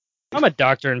I'm a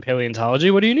doctor in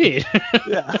paleontology. What do you need?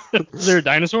 Yeah. Is there a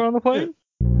dinosaur on the plane?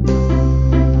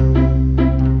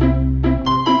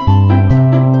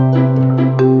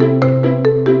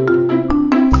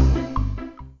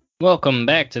 Welcome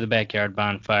back to the Backyard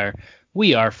Bonfire.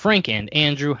 We are Frank and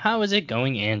Andrew. How is it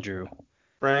going, Andrew?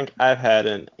 Frank, I've had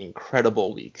an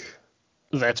incredible week.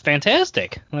 That's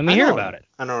fantastic. Let me I hear know, about it.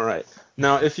 I know, right?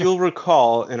 Now, if you'll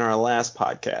recall in our last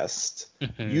podcast, you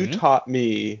Mm-hmm. taught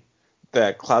me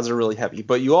that clouds are really heavy,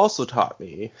 but you also taught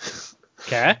me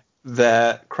Okay.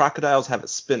 that crocodiles have a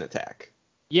spin attack.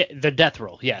 Yeah, the death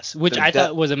roll, yes. Which The I de-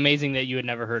 thought was amazing that you had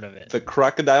never heard of it. the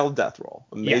crocodile death roll.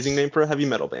 Amazing Yes. name for a heavy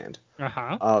metal band.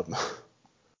 Uh-huh.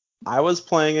 I was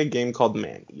playing a game called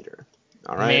Maneater.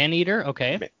 All right? Man-eater?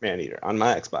 Okay. Maneater on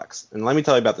my Xbox. And let me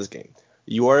tell you about this game.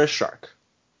 You are a shark.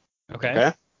 Okay.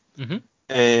 Okay? Mm-hmm.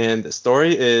 And the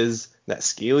story is that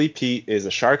Scaly Pete is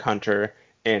a shark hunter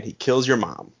and he kills your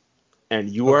mom. And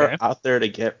you are Okay. out there to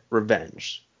get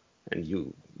revenge. And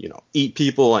you eat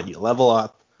people and you level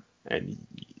up and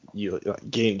you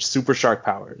gain super shark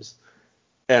powers.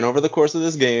 And over the course of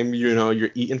this game, you're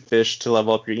eating fish to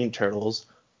level up, you're eating turtles.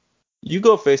 You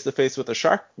go face to face with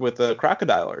a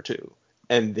crocodile or two.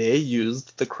 And they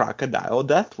used the crocodile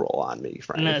death roll on me,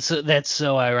 And Frank. that's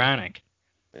so ironic.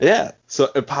 Yeah. So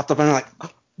it popped up and I'm like, oh,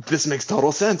 this makes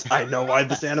total sense. I know why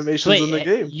this So animation's in the wait,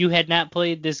 game. you had not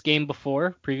played this game before, I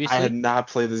had previously? not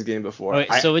played this game before.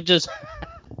 Okay, so it just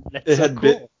that's It so had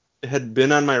been cool. it had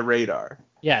been on my radar.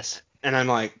 Yes. And I'm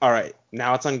like, all right,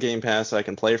 now it's on Game Pass, so I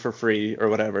can play it for free or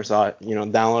whatever. So I,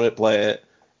 download it, play it,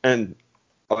 and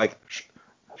like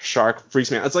shark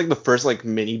freaks me out. It's like the first like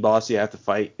mini boss you have to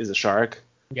fight is a shark,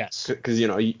 Yes. because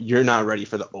you're not ready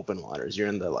for the open waters. You're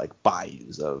in the like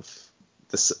bayous of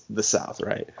the south,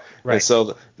 right? Right. And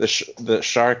so the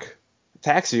shark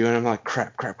attacks you, and I'm like,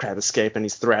 crap, escape, and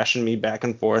he's thrashing me back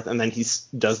and forth, and then he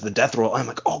does the death roll. I'm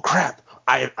like, oh crap,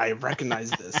 I recognize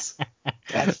this.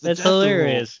 That's the That's death roll.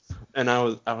 hilarious. And I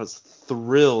was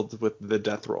thrilled with the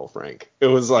death roll, Frank. It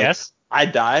was like Yes. I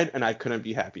died and I couldn't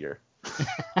be happier.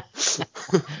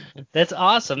 That's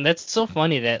awesome. That's so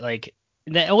funny that like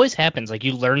that always happens. Like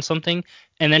you learn something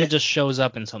and then Yeah, it just shows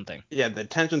up in something. yeah, the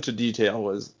attention to detail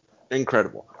was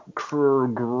incredible.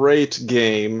 Great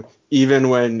game, even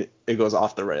when it goes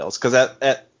off the rails. Because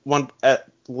at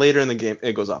later in the game,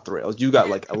 it goes off the rails. You got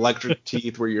like electric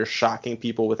teeth where you're shocking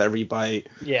people with every bite.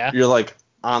 Yeah. You're like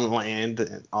on land,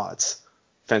 and it's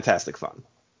fantastic fun.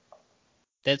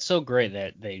 That's so great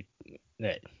that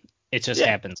that it just Yeah,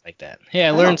 happens like that. Hey, I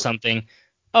I learned know. something.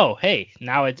 Oh, hey,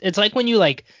 now it's like when you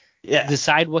like Yeah,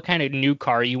 decide what kind of new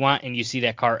car you want and you see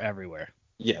that car everywhere.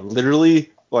 yeah.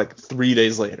 Literally like 3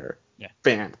 days later, Yeah.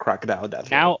 bam, crocodile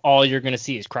death roll. Now all you're gonna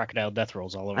see is crocodile death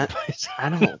rolls all over I the place. I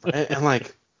know, right? And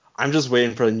like I'm just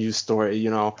waiting for a new story.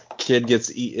 Kid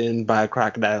gets eaten by a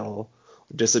crocodile,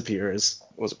 disappears.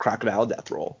 It was a crocodile death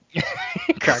roll.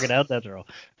 Crocodile death roll.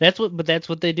 That's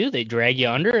what they do. They drag you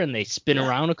under and they spin Yeah,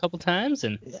 around a couple times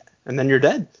and yeah. And then you're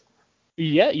dead.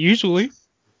 yeah, usually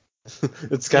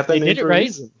It's got if that they name did it for a right,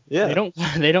 reason. they Yeah,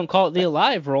 don't call it the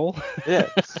alive roll. yeah.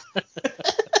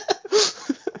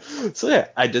 So yeah,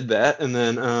 I did that, and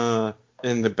then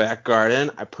in the back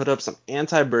garden, I put up some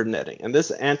anti-bird netting, and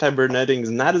this anti-bird netting is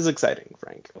not as exciting,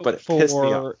 Frank, but it pissed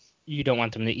me off. For you don't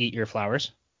want them to eat your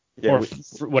flowers Yeah, or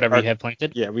whatever you our, have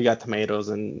planted. yeah, we got tomatoes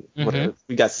and Mm-hmm. whatever.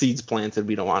 We got seeds planted.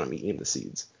 We don't want them eating the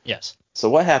seeds. Yes. So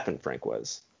what happened, Frank,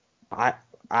 was I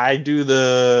I do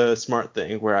the smart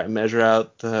thing where I measure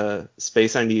out the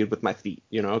space I need with my feet,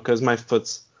 because my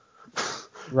foot's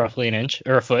Roughly an inch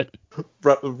or a foot.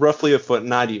 roughly a foot,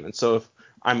 not even. So if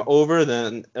I'm over,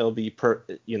 then it'll be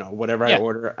whatever I Yeah.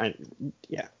 order.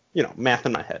 Yeah, math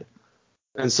in my head.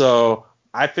 And so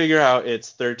I figure out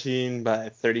it's 13 by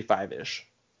 35 ish,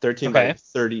 13 by Okay.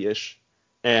 30 ish,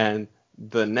 and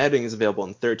the netting is available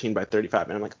in 13 by 35,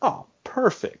 and I'm like, oh,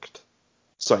 perfect.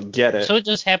 So I get So it. it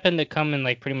just happened to come in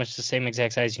like pretty much the same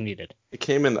exact size you needed. It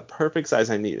came in the perfect size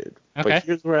I needed. But Okay.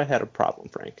 here's where I had a problem,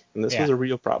 Frank, and this was Yeah. a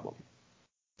real problem.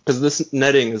 Because this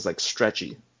netting is like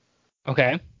stretchy,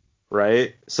 Okay.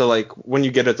 right? So like when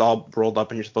you get it, it's all rolled up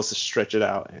and you're supposed to stretch it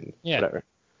out and Yeah. whatever.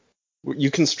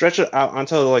 You can stretch it out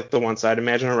onto like the one side.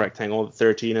 Imagine a rectangle of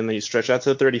 13, and then you stretch out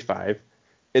to 35.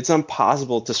 It's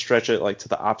impossible to stretch it like to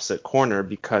the opposite corner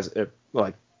because it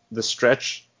like the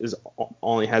stretch is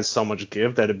only has so much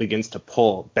give that it begins to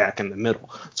pull back in the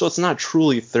middle. So it's not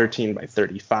truly 13 by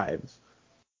 35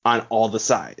 on all the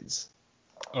sides.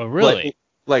 Oh, really?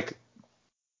 Like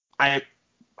I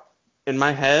in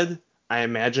my head, I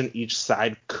imagine each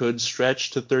side could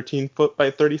stretch to 13 foot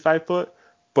by 35 foot,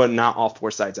 but not all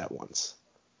four sides at once.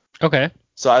 Okay.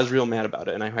 So I was real mad about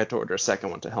it, and I had to order a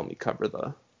second one to help me cover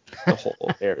the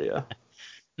whole area.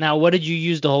 Now, what did you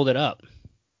use to hold it up?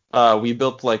 We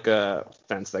built like a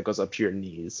fence that goes up to your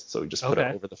knees, so we just put it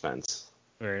Okay. over the fence.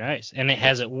 Very nice. And it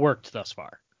hasn't worked thus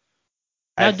far.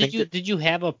 I Now, think did you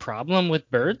have a problem with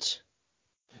birds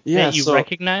that yeah, you so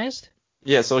recognized?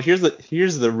 here's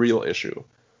the real issue.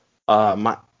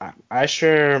 I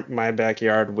share my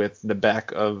backyard with the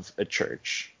back of a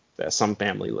church that some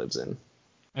family lives in.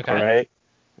 All Okay. right.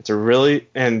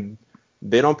 And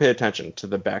they don't pay attention to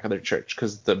the back of their church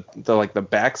because the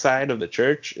back side of the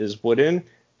church is wooden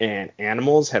and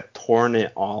animals have torn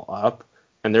it all up,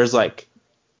 and there's like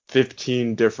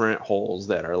 15 different holes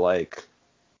that are like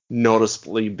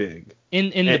noticeably big In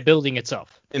the and, building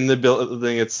itself. in the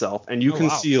building itself, and you Oh can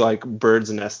wow. see like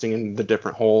birds nesting in the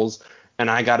different holes. And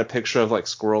I got a picture of like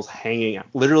squirrels hanging out,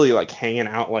 literally like hanging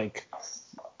out like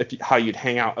how you'd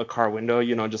hang out a car window,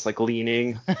 just like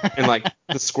leaning, and like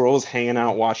the squirrels hanging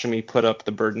out watching me put up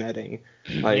the bird netting.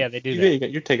 Yeah, Like, they do that.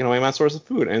 you're taking away my source of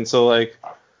food. And so like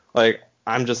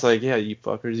I'm just like, yeah, you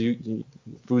fuckers,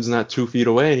 food's not 2 feet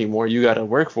away anymore. You got to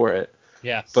work for it.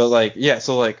 Yeah. But like, yeah,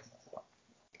 so like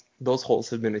those holes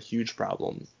have been a huge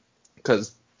problem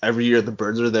because every year the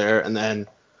birds are there, and then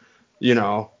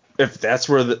if that's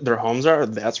where their homes are,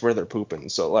 that's where they're pooping.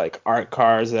 So like our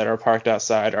cars that are parked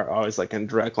outside are always like in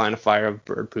direct line of fire of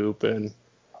bird poop. And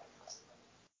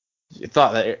you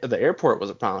thought that the airport was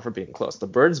a problem for being close.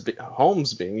 The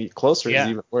homes being closer is Yeah.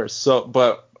 even worse. So,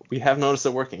 but we have noticed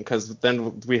it working because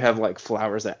then we have like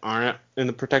flowers that aren't in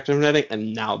the protective netting,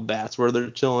 and now that's where they're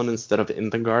chilling instead of in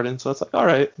the garden. So it's like, all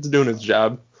right, it's doing its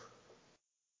job.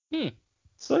 Hmm.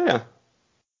 So yeah.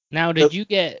 Now, did you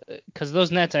get, because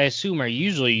those nets I assume are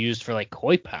usually used for like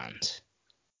koi ponds.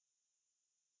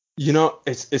 It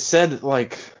just said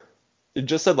like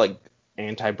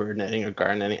anti-bird netting or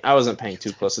garden netting. I wasn't paying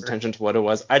too close attention to what it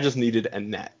was. I just needed a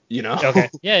net, Okay.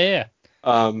 Yeah, yeah,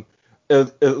 Um,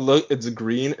 it's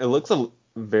green. It looks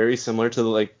very similar to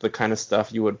like the kind of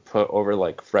stuff you would put over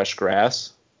like fresh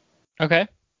grass. yeah. Okay.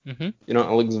 Mm-hmm.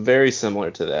 It looks very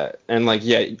similar to that. And like,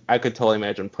 yeah, I could totally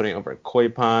imagine putting it over a koi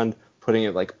pond, putting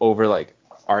it like over like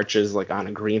arches, like on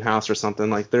a greenhouse or something.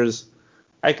 Like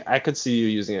I could see you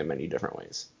using it many different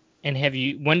ways. And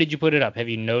when did you put it up? Have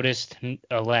you noticed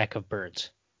a lack of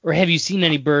birds? Or have you seen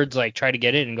any birds like try to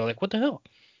get in and go like, what the hell?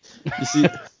 You see,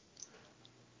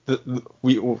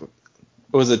 it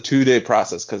was a 2-day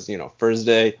process because first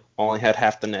day only had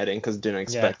half the netting because didn't Yeah.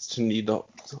 expect to need the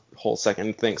whole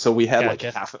second thing. So we had like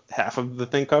Gotcha. half of the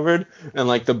thing covered, and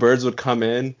like the birds would come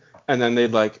in, and then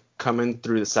they'd like come in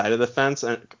through the side of the fence,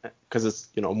 and because it's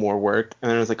more work, and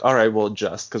then it was like, all right, we'll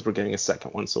adjust because we're getting a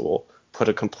second one, so we'll put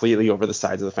it completely over the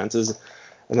sides of the fences,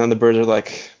 and then the birds are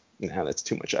like, nah, that's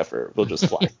too much effort. We'll just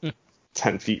fly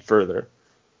 10 feet further.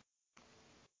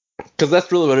 Because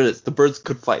that's really what it is. The birds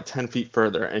could fly 10 feet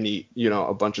further and eat,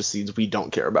 a bunch of seeds we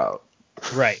don't care about.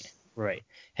 Right. Right.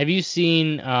 Have you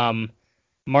seen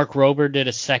Mark Rober did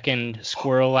a second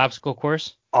squirrel obstacle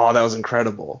course? Oh, that was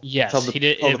incredible. Yes, he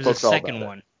did. Tell It the was a folks all second about it.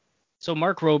 one. So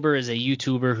Mark Rober is a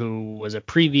YouTuber who was a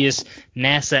previous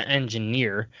NASA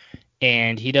engineer,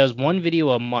 and he does one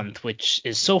video a month, which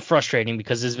is so frustrating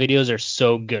because his videos are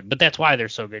so good. But that's why they're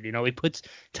so good. He puts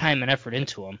time and effort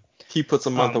into them. He puts a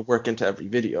month of work into every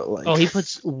video. Oh, Like, he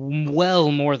puts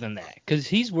well more than that because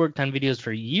he's worked on videos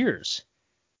for years,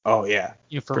 oh yeah,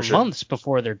 for for sure. months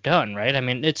before they're done, right? I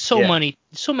mean, it's Yeah,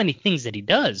 so many things that he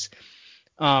does.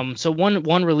 So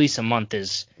one release a month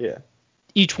is yeah,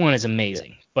 each one is yeah.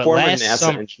 amazing. But Former last NASA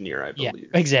summer, engineer, I yeah,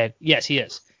 believe. exactly. Yes, he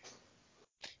is.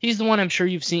 He's the one I'm sure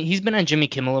you've seen. He's been on Jimmy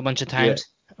Kimmel a bunch of Yeah,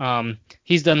 times.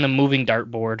 He's done the moving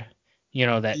dartboard,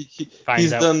 that finds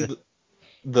he's out done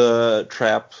the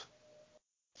trap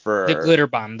the for glitter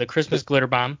bomb, the Christmas glitter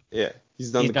bomb. yeah,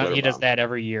 he's done the glitter He does bomb. that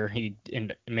every year.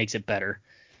 And it makes it better.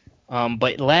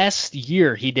 But last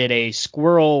year he did a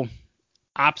squirrel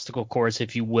obstacle course,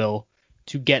 if you will,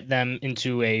 to get them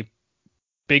into a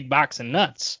big box of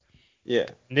nuts. Yeah,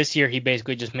 And this year he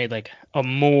basically just made like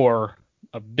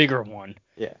a bigger one.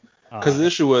 yeah. Because the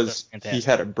issue was That's he fantastic.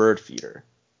 had a bird feeder,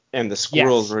 and the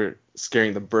squirrels Yes, were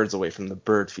scaring the birds away from the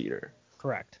bird feeder.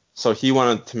 correct. So he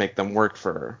wanted to make them work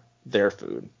for their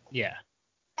food. Yeah.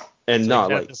 And So he not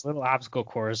got like this little obstacle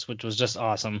course, which was just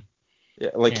awesome. yeah,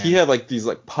 like he And had like these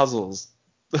like puzzles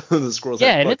the squirrels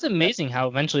yeah, had and put. it's amazing how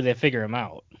eventually they figure him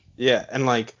out. Yeah, and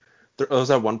like there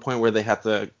was at one point where they had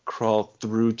to crawl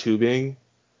through tubing.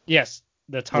 Yes,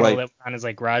 the tunnel that Like went on his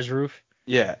like garage roof.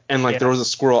 yeah, and like there Yeah. was a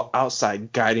squirrel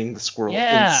outside guiding the squirrel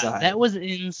Yeah, that inside. was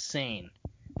insane.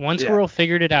 One Yeah, squirrel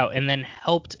figured it out and then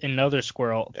helped another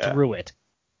squirrel yeah, through it.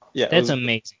 yeah. It That's was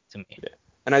amazing to me. yeah.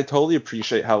 And I totally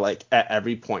appreciate how like at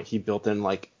every point he built in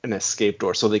like an escape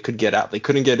door so they could get out. They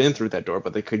couldn't get in through that door,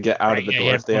 but they could get out Right, of the yeah, he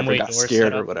door had if they ever one-way got doors scared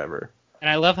set or up. whatever. And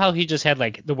I love how he just had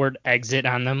like the word exit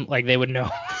on them, like they would know.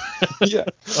 Yeah.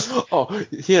 Oh,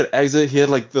 he had exit. He had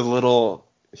like the little.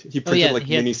 He Oh printed yeah, like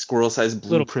he had mini squirrel-sized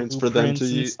little blueprints for them to blueprints and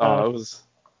use. Oh, stuff. it was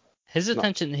His no.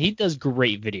 attention, he does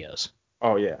great videos.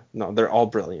 Oh yeah, no, they're all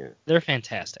brilliant. They're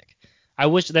fantastic. I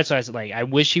wish that's why I said like I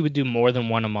wish he would do more than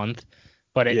one a month,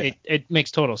 but it, Yeah, it, it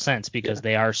makes total sense because yeah.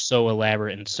 they are so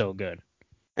elaborate and so good.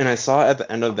 And I saw at the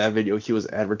end of that video he was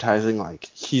advertising like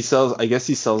he sells. I guess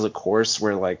he sells a course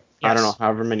where like I don't know Yes.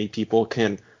 however many people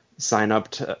can sign up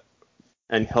to,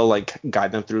 and he'll like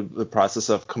guide them through the process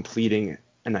of completing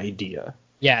an idea.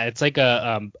 Yeah, it's like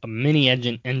a mini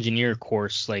engineer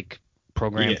course like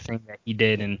program Yeah. thing that he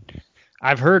did, and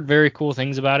I've heard very cool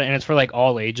things about it, and it's for like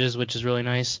all ages, which is really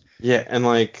nice. Yeah, and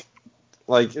like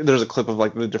there's a clip of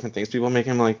like the different things people make.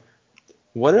 I'm like,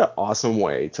 what an awesome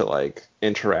way to like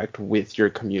interact with your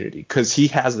community because he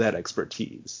has that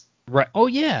expertise, Right. Oh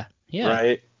yeah. Yeah.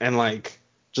 right? And like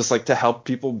just like to help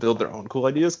people build their own cool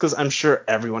ideas because I'm sure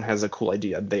everyone has a cool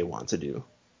idea they want to do.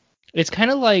 It's kind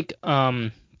of like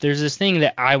there's this thing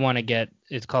that I want to get.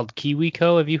 It's called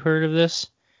KiwiCo. Have you heard of this?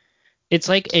 It's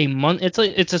like a month.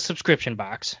 It's a subscription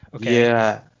box. Okay.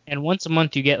 Yeah, And once a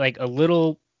month you get like a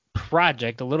little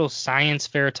project, a little science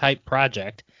fair type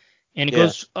project, and it yeah,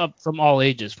 goes up from all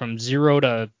ages, from 0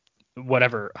 to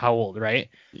whatever, how old, right?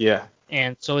 yeah,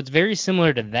 And so it's very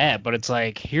similar to that, but it's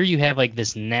like here you have like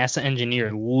this NASA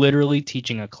engineer literally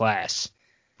teaching a class.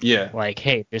 yeah. Like,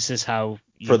 hey, this is how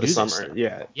you For the do this summer, stuff.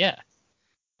 yeah, Yeah.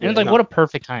 And it's yeah, like no, what a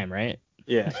perfect time, right?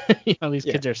 yeah, These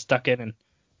yeah, kids are stuck in and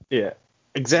yeah.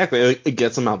 Exactly. It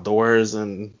gets them outdoors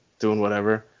and doing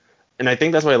whatever. And I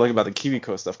think that's what I like about the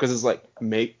KiwiCo stuff because it's like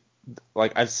make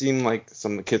like I've seen like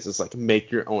some of the kids it's like make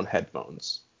your own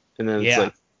headphones. And then it's yeah.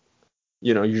 like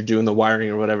you're doing the wiring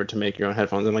or whatever to make your own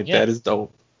headphones. And like Yeah. that is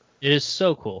dope. It is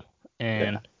so cool. Yeah.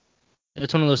 And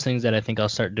it's one of those things that I think I'll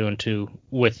start doing too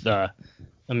with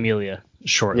Amelia Yeah.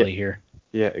 shortly here.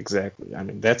 Yeah, exactly. I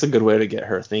mean, that's a good way to get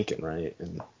her thinking, right?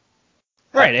 And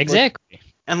Right, like exactly.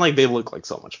 and like they look like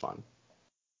so much fun.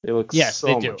 They look Yes,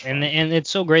 they so do. much And fun. and it's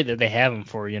so great that they have them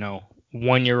for,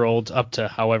 1-year-olds up to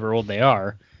however old they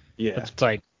are. But Yeah. it's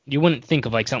like you wouldn't think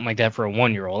of like something like that for a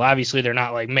 1-year-old. Obviously, they're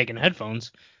not like making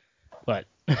headphones, but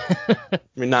I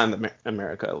mean, not in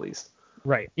America at least.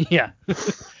 right. Yeah.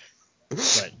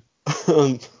 But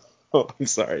Um, oh, I'm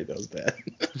sorry, that was bad.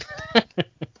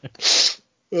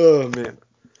 Oh man.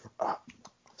 Uh,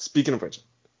 Speaking of which,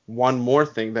 one more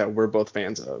thing that we're both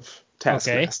fans of, okay.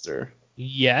 Taskmaster.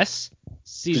 Yes. Did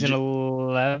Season you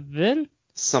 11,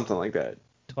 something like that?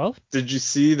 12? Did you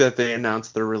see that they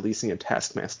announced they're releasing a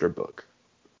Taskmaster book?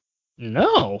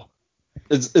 No.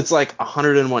 It's like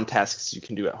 101 tasks you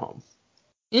can do at home.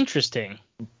 Interesting.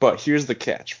 But here's the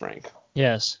catch, Frank,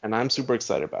 Yes. and I'm super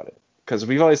excited about it because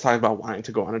we've always talked about wanting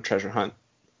to go on a treasure hunt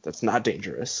that's not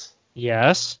dangerous.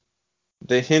 Yes.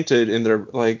 They hinted in their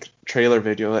like trailer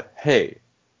video that hey,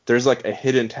 there's like a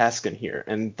hidden task in here,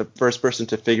 and the first person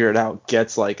to figure it out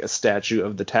gets like a statue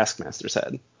of the Taskmaster's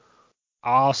head.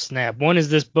 Oh snap! When is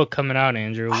this book coming out,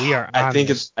 Andrew? We are I on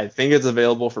think it's this. I think it's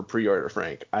available for pre-order,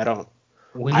 Frank. I don't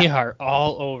I We are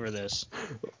all over this.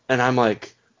 and I'm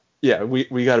like, yeah,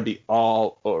 we got to be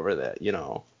all over that.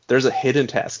 There's a hidden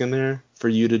task in there for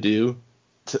you to do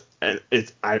and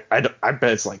it's I bet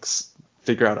it's like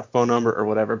figure out a phone number or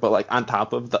whatever, but like on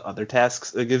top of the other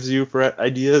tasks it gives you for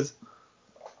ideas,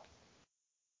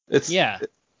 it's Yeah,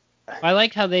 I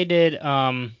like how they did.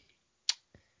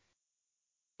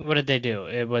 What did they do?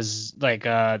 It was like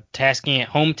tasking,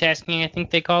 home tasking, I think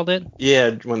they called it.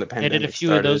 yeah, when the They did a pandemic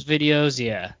few of those started. videos.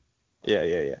 Yeah. Yeah,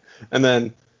 yeah, yeah. And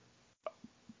then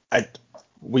I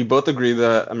we both agree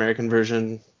the American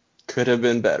version could have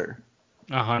been better.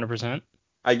 100%.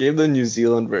 I gave the New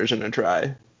Zealand version a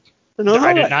try. And it was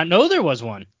I did alright. not know there was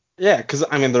one. Yeah, because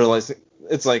I mean they're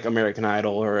it's like American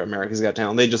Idol or America's Got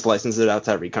Talent. They just license it out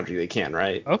to every country they can,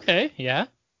 right? Okay. Yeah.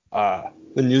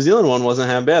 The New Zealand one wasn't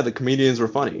half bad. The comedians were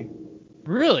funny.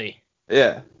 Really?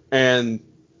 Yeah, and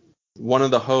one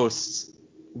of the hosts,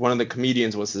 one of the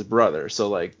comedians was his brother. So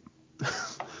like,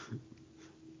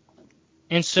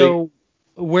 And they, so,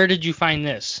 where did you find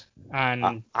this? I,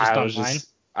 On I just was online? just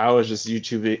I was just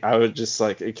YouTubing. I was just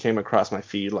like it came across my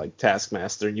feed like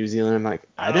Taskmaster New Zealand. I'm like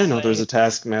I No didn't know there was a way.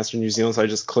 Taskmaster New Zealand, so I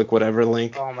just click whatever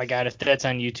link. Oh my God! If that's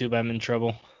on YouTube, I'm in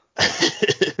trouble.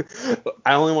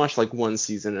 I only watched like one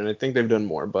season, and I think they've done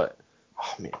more. But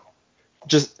oh man,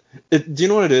 do you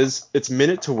know what it is? It's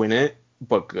Minute to Win It,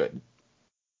 but good.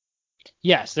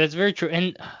 Yes, that's very true.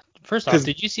 And first off, Cause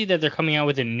did you see that they're coming out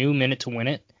with a new Minute to Win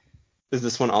It? Is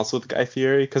this one also with Guy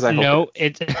Fieri? Because I hope No,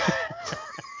 it is. it's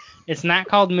it's not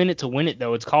called Minute to Win It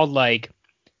though. It's called like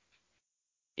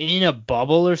In a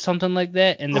Bubble or something like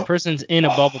that, and the person's in a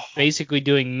bubble basically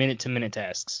doing minute to minute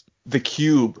tasks. The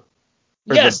Cube.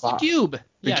 Or Yes, the the cube.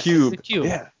 The Yes, it's Cube. the cube.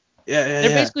 Yeah. Yeah, yeah, They're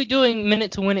yeah. basically doing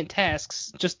minute to win it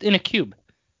tasks just in a cube.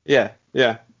 Yeah,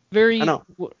 yeah. Very I know.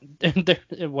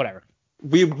 whatever.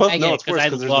 We both I know get it's it, 'cause worse I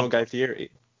because there's no love Guy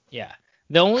Fieri. Yeah.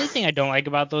 The only thing I don't like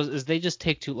about those is they just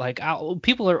take too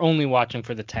people are only watching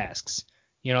for the tasks.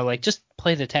 You know, like just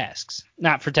play the tasks.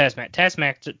 Not for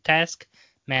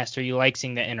Taskmaster, you like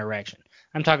seeing that interaction.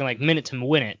 I'm talking like minute to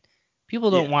win it.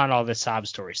 People don't Yeah. want all this sob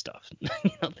story stuff.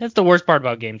 That's the worst part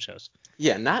about game shows.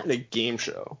 Yeah, not in a game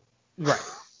show. Right.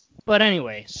 But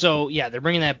anyway, so yeah, they're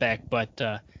bringing that back. But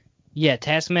yeah,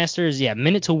 Taskmaster is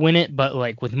minute to win it, but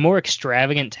like with more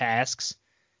extravagant tasks,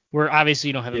 where obviously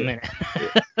you don't have a minute.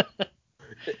 Yeah.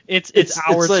 It's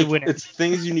hours like, to win it. It's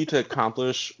things you need to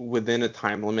accomplish within a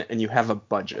time limit, and you have a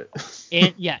budget.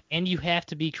 And you have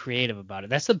to be creative about it.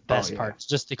 That's the best part. It's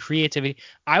just the creativity.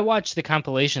 I watch the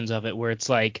compilations of it where it's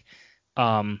like,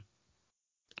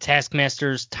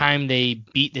 Taskmasters, time they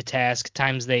beat the task,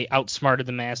 times they outsmarted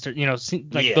the master. You know,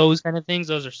 like those kind of things.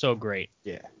 Those are so great.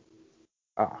 Yeah.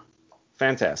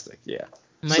 Fantastic. Yeah.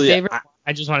 My favorite.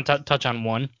 I just want to touch on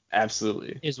one.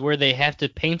 Absolutely. Is where they have to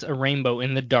paint a rainbow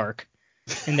in the dark,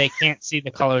 and they can't see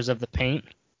the colors of the paint.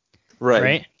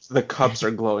 Right. The cups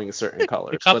are glowing certain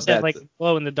colors. The cups have like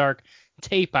glow in the dark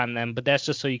tape on them, but that's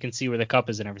just so you can see where the cup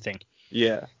is and everything.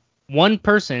 Yeah. One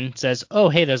person says, "Oh,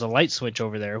 hey, there's a light switch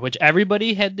over there," which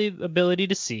everybody had the ability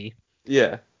to see.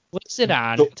 Yeah. Flicks it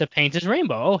on to paint his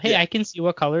rainbow. Oh, hey, I can see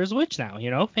what color is which now.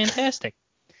 You know, fantastic.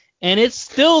 And it's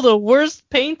still the worst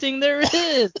painting there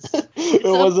is. It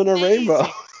wasn't a rainbow.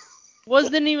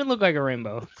 Didn't even look like a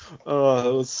rainbow. Oh,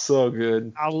 it was so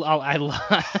good. I love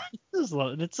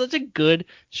it's such a good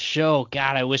show.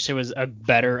 God, I wish there was a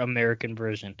better American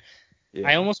version. Yeah.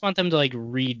 I almost want them to like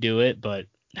redo it, but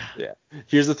yeah.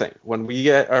 Here's the thing: when we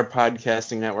get our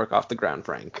podcasting network off the ground,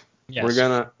 Frank,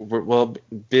 we'll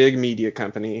big media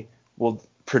company. We'll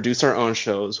produce our own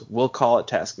shows. We'll call it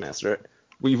Taskmaster.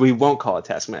 We won't call it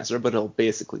Taskmaster, but it'll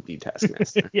basically be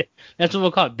Taskmaster. Yeah, that's what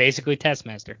we'll call it, basically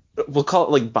Taskmaster. We'll call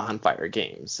it like Bonfire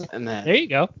Games, and then there you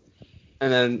go.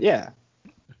 And then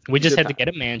we just had to get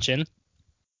a mansion.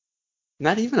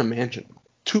 Not even a mansion.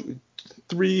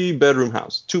 2-bedroom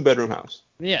house. 2-bedroom house.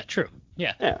 Yeah, true.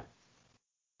 Yeah.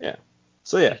 Yeah.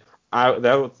 So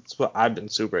that's what I've been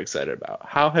super excited about.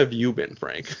 How have you been,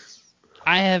 Frank?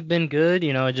 I have been good.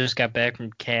 You know, I just got back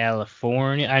from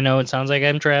California. I know it sounds like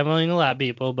I'm traveling a lot,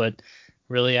 people, but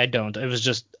really I don't. It was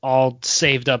just all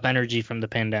saved up energy from the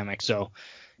pandemic. So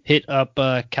hit up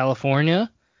California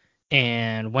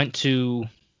and went to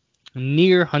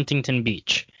near Huntington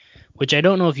Beach, which I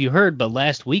don't know if you heard, but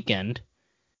last weekend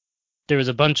there was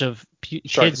a bunch of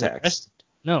kids arrested.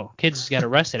 No, kids got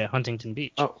arrested at Huntington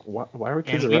Beach. Oh, why were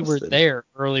kids arrested? And we were there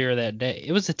earlier that day.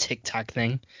 It was a TikTok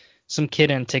thing. Some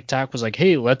kid on TikTok was like,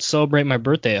 "Hey, let's celebrate my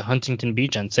birthday at Huntington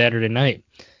Beach on Saturday night,"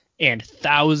 and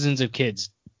thousands of kids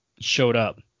showed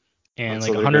up, and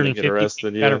like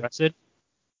 150 got arrested.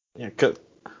 Yeah, cause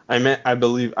I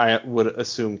believe I would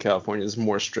assume California is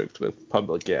more strict with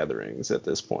public gatherings at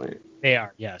this point. They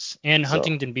are, yes. And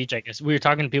Huntington Beach, I guess we were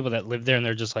talking to people that live there, and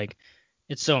they're just like,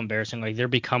 it's so embarrassing. Like they're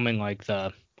becoming like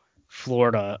the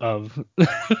Florida of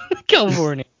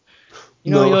California.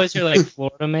 You know, you always hear like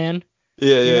Florida man.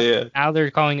 Yeah. Now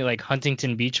they're calling it like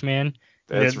Huntington Beach man.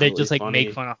 That's they really just like funny.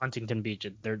 make fun of Huntington Beach.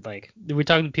 They're like, we're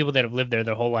talking to people that have lived there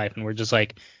their whole life, and we're just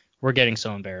like, we're getting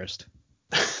so embarrassed.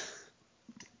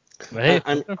 But hey,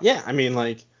 I mean,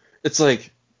 like, it's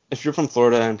like if you're from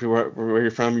Florida and where you're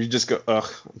from, you just go,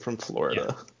 ugh, I'm from Florida.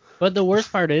 Yeah. But the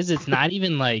worst part is, it's not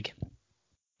even like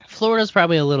Florida's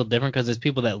probably a little different because there's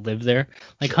people that live there.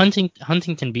 Like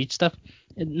Huntington Beach stuff,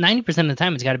 90% of the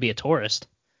time it's got to be a tourist.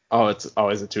 Oh, it's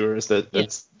always a tourist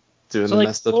that's doing so the like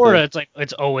messed up Florida, thing. it's like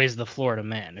it's always the Florida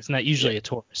man. It's not usually a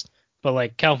tourist. But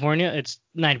like California, it's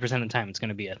 90% of the time it's going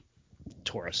to be a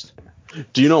tourist.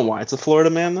 Do you know why it's a Florida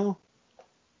man though?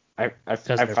 I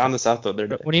found this out the other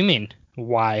day. What do you mean?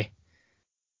 Why?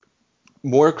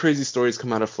 More crazy stories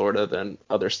come out of Florida than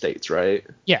other states, right?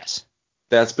 Yes.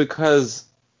 That's because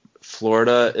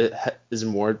Florida is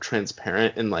more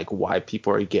transparent in like why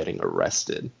people are getting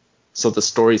arrested. So the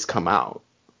stories come out.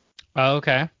 Oh,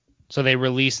 okay. So they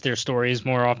release their stories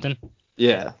more often?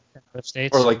 Yeah. In other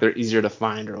states? Or like they're easier to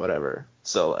find or whatever.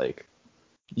 So like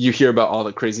you hear about all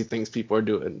the crazy things people are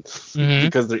doing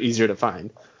because they're easier to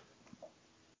find.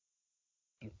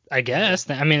 I guess.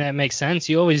 I mean, that makes sense.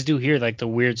 You always do hear like the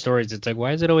weird stories. It's like,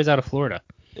 why is it always out of Florida?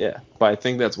 Yeah, but I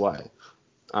think that's why.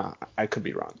 I could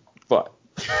be wrong, but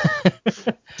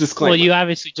Well, disclaimer. you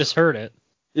obviously just heard it.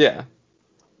 Yeah.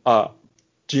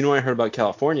 Do you know what I heard about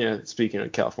California? Speaking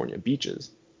of California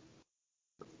beaches,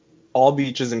 all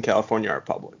beaches in California are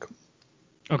public.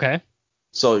 Okay.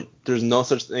 So there's no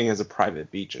such thing as a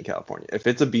private beach in California. If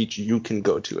it's a beach, you can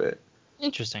go to it.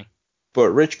 Interesting. But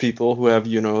rich people who have,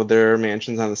 their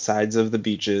mansions on the sides of the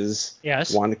beaches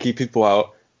Yes. want to keep people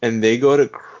out, and they go to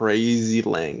crazy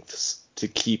lengths to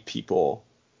keep people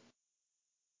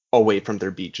away from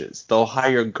their beaches. They'll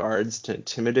hire guards to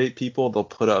intimidate people. They'll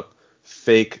put up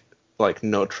fake, like,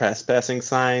 no trespassing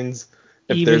signs.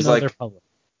 If Even there's though they're like, public.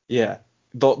 yeah,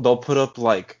 they'll put up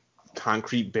like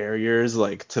concrete barriers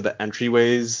like to the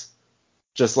entryways,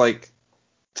 just like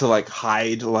to like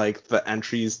hide like the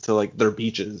entries to like their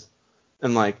beaches.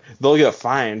 And like they'll get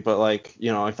fined, but like,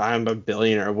 if I'm a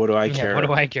billionaire, what do I Yeah, what do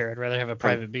care? I care? I'd rather have a Like,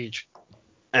 private beach.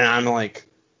 and I'm like,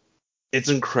 it's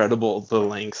incredible the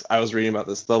lengths. I was reading about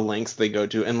this, the lengths they go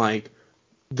to, and like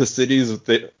the cities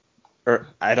or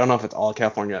I don't know if it's all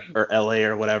California or LA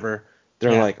or whatever.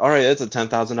 They're Yeah. like, all right, it's a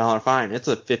 $10,000 fine. It's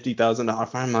a $50,000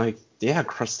 fine. I'm like, yeah,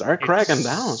 start cracking It's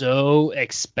down. so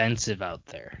expensive out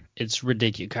there. It's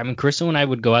ridiculous. I mean, Crystal and I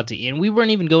would go out to eat, and we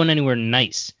weren't even going anywhere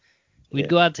nice. We'd Yeah.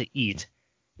 go out to eat,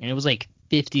 and it was like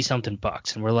 50 something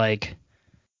bucks, and we're like,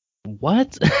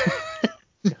 what?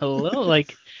 Hello?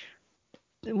 Like,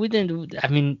 we didn't, I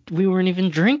mean, we weren't even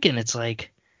drinking. It's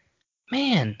like,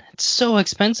 man, it's so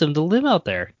expensive to live out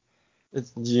there.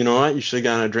 You know what? You should have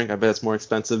gotten a drink. I bet it's more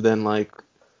expensive than like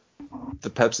the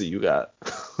Pepsi you got.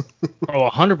 Oh,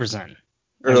 100%.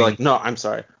 Or I mean, like, no, I'm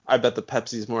sorry. I bet the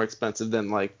Pepsi's more expensive than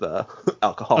like the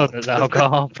alcohol. oh, the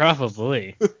alcohol,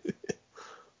 probably.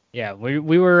 Yeah, we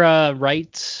were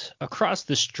right across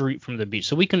the street from the beach,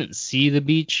 so we couldn't see the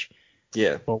beach,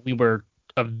 Yeah. but we were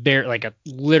like a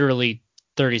literally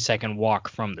 30-second walk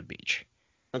from the beach.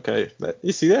 Okay.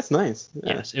 You see, that's nice.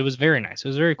 Yeah. Yes, it was very nice. It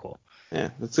was very cool.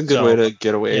 Yeah. It's a good way So to get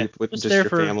yeah, away with just just there your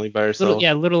for family by yourself.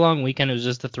 little long weekend. It was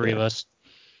just the three of Yeah. us.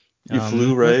 You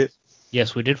flew, right?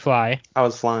 Yes, we did fly. I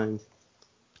was flying.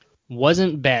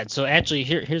 Wasn't bad. So actually,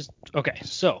 here's okay.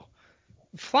 So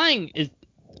flying is.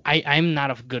 I'm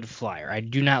not a good flyer. I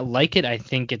do not like it. I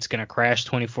think it's gonna crash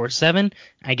 24/7.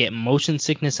 I get motion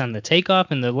sickness on the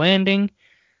takeoff and the landing.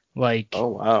 Like, Oh,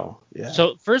 wow. Yeah.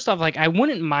 so first off, like I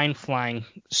wouldn't mind flying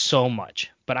so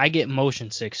much, but I get motion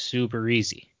sick super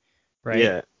easy, right?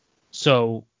 Yeah.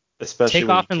 So Especially when you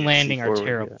takeoff and can't see landing are forward.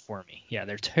 terrible Yeah. for me. Yeah,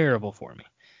 they're terrible for me.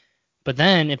 But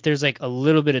then if there's like a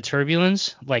little bit of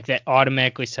turbulence, like that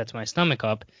automatically sets my stomach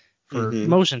up for Mm-hmm.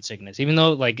 motion sickness. Even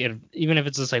though like even if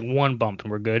it's just like one bump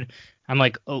and we're good, I'm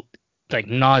like like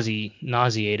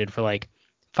nauseated for like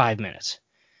 5 minutes.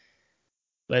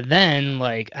 But then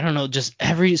like I don't know, just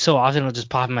every so often it'll just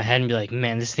pop in my head and be like,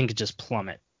 man, this thing could just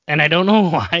plummet. And I don't know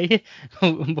why,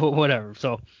 but whatever.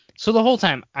 So the whole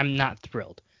time I'm not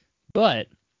thrilled. But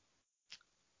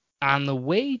on the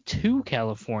way to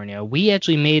California, we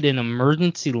actually made an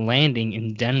emergency landing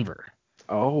in Denver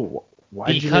Oh, why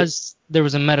did you make? because there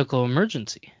was a medical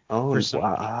emergency Oh, for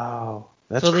somebody. wow.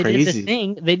 That's So they did the crazy.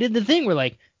 thing. They did the thing where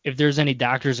like, if there's any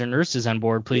doctors or nurses on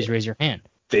board, please Yeah. raise your hand.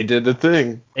 They did the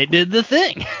thing. They did the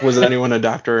thing. Was anyone a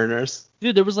doctor or a nurse?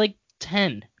 Dude, there was like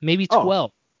 10, maybe Oh,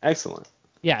 12. excellent.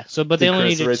 Yeah. So, but they Did only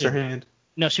Chris needed raise 2. her hand?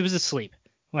 No, she was asleep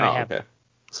when it Oh, happened. okay.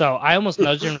 So I almost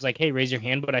nudged her and was like, hey, raise your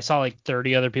hand. But I saw like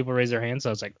 30 other people raise their hands. So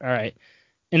I was like, all right.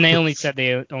 And they only said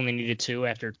they only needed 2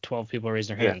 after 12 people raised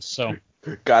their Yeah. hands. So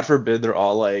God forbid they're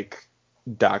all like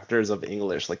doctors of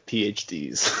English, like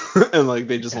PhDs, and like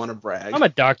they just want to brag. I'm a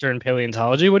doctor in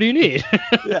paleontology. What do you need?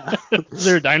 Yeah. Is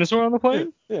there a dinosaur on the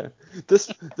plane? Yeah.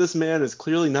 This man is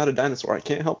clearly not a dinosaur. I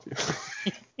can't help you.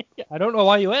 I don't know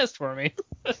why you asked for me.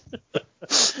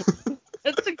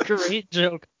 That's a great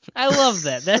joke. I love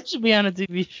that. That should be on a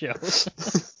TV show.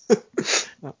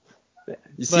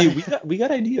 You see, we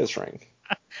got ideas, Frank.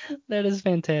 That is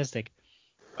fantastic.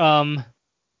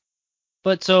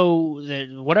 But so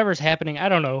whatever's happening, I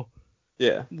don't know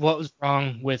Yeah. what was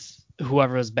wrong with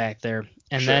whoever was back there.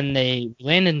 And Sure. then they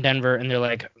land in Denver and they're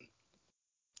like,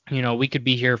 we could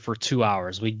be here for 2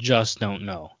 hours. We just don't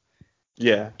know.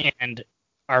 Yeah. And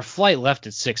our flight left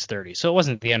at 6:30, so it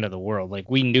wasn't the end of the world. Like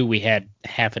we knew we had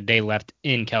half a day left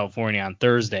in California on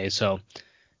Thursday, so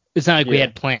it's not like we Yeah.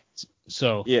 had plans.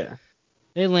 So Yeah.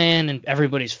 they land and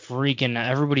everybody's freaking out.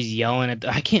 Everybody's yelling at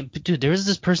I can't, dude, there was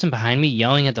this person behind me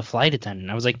yelling at the flight attendant.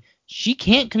 I was like, she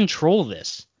can't control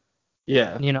this.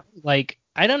 Yeah. Like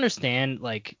I'd understand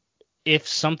like if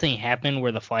something happened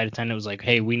where the flight attendant was like,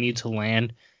 hey, we need to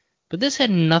land. But this had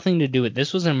nothing to do with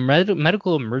this was a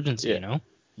medical emergency, Yeah.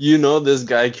 This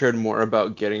guy cared more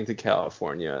about getting to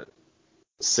California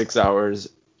 6 hours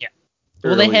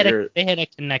Well, they had earlier. a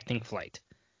connecting flight,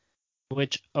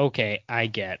 which okay, I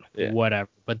get, Yeah. whatever,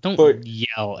 but don't But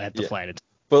yell at the yeah. flight attendant.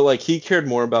 But like he cared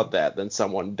more about that than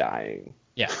someone dying.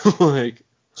 Yeah. Like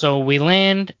So we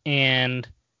land and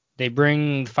they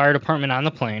bring the fire department on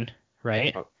the plane,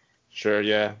 right? oh, sure,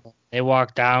 yeah. They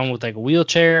walk down with like a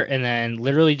wheelchair and then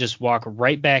literally just walk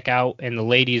right back out, and the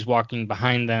lady's walking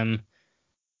behind them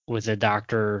with a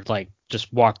doctor, like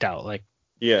just walked out. Like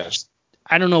Yeah.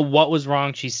 I don't know what was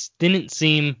wrong. She didn't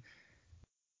seem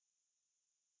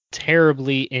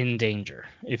terribly in danger,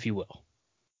 if you will.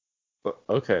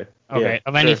 Okay. Yeah, Okay,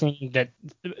 of sure. anything that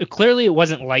clearly it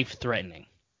wasn't life threatening.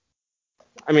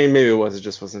 I mean, maybe it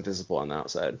just wasn't visible on the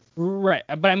outside. Right,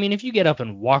 but I mean, if you get up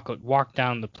and walk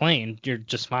down the plane, you're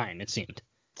just fine. It seemed,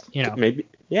 you know. Maybe.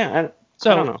 Yeah, I don't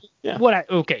So know. Yeah.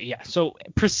 okay, yeah. So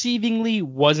perceivingly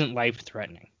wasn't life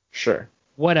threatening. Sure.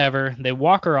 Whatever. They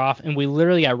walk her off, and we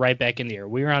literally got right back in the air.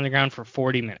 We were on the ground for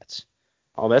 40 minutes.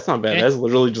 Oh, that's not bad. Okay? That's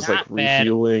literally just like Not bad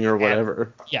refueling or at all.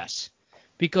 whatever. Yes,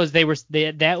 because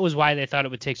that was why they thought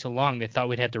it would take so long. They thought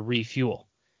we'd have to refuel.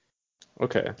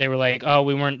 Okay. They were like, oh,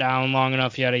 we weren't down long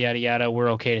enough, yada yada yada.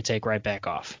 We're okay to take right back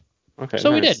off. Okay.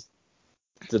 So we did. Nice.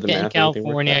 Did the Get in math? Everything work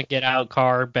California, out? get out,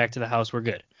 car, back to the house. We're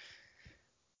good.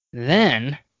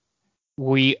 Then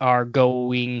we are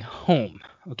going home.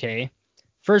 Okay.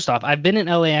 First off, I've been in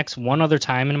LAX one other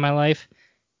time in my life,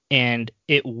 and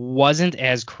it wasn't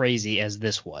as crazy as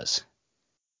this was.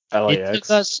 It took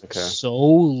LAX. us Okay. so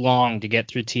long to get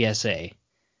through TSA.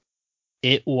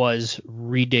 It was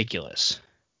ridiculous.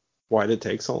 Why did it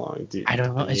take so long? I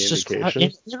don't know. Any It's just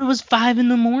indication? it was 5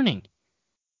 a.m.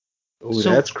 Oh,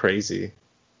 So that's crazy.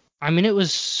 I mean, it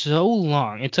was so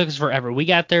long. It took us forever. We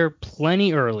got there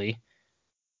plenty early.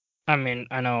 I mean,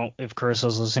 I know if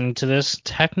Carissa's listening to this,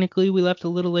 technically we left a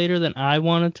little later than I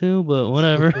wanted to, but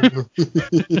whatever.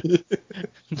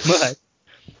 But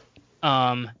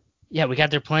yeah, we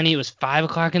got there plenty. It was 5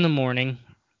 o'clock in the morning,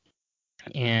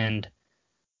 and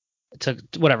it took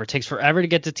whatever. It takes forever to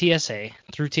get to TSA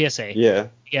through TSA. Yeah.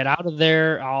 Get out of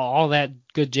there, all that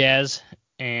good jazz,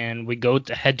 and we go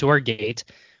to head to our gate.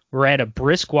 We're at a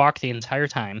brisk walk the entire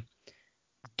time.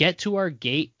 Get to our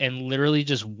gate and literally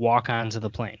just walk onto the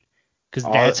plane. Because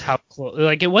that's how close.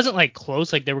 Like, it wasn't like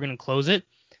close, like they were going to close it,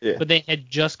 Yeah. but they had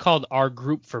just called our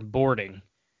group for boarding.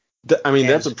 I mean,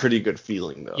 that's a pretty good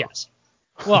feeling, though. Yes.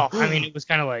 Well, I mean, it was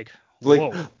kind of like, Like,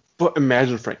 whoa. but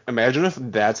imagine, Frank, imagine if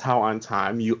that's how on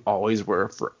time you always were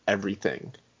for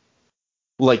everything.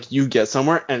 Like, you get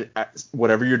somewhere and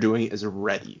whatever you're doing is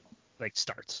ready. Like,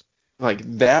 starts. Like,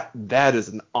 that is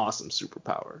an awesome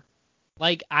superpower.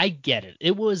 Like, I get it.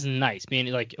 It was nice being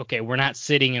like, okay, we're not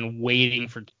sitting and waiting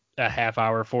for a half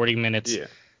hour, 40 minutes Yeah.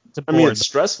 to I mean, board. it's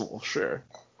stressful, sure.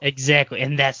 Exactly,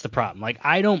 and that's the problem. Like,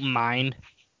 I don't mind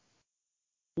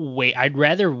wait. I'd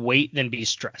rather wait than be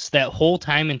stressed. That whole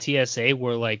time in TSA,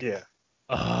 we're like, Yeah.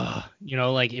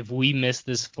 like if we miss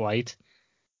this flight,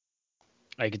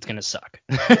 like it's gonna suck.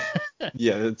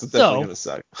 Yeah, it's definitely gonna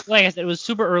suck. Like I said, it was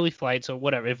super early flight, so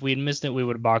whatever. If we had missed it, we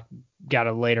would have got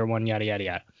a later one, yada yada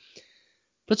yada.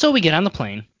 But so we get on the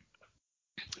plane,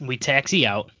 we taxi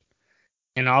out,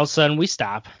 and all of a sudden we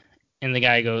stop, and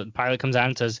the pilot comes on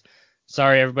and says,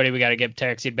 "Sorry, everybody, we got to get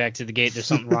taxied back to the gate. There's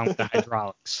something wrong with the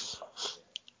hydraulics."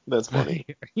 That's funny.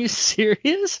 Are you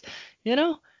serious? You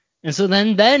know? And so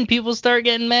then people start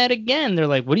getting mad again. They're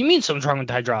like, "What do you mean something's wrong with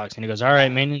the hydraulics?" And he goes, "All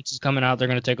right, maintenance is coming out. They're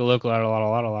going to take a look,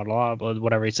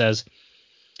 whatever he says."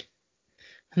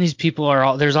 And these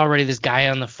people there's already this guy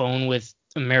on the phone with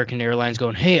American Airlines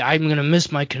going, "Hey, I'm going to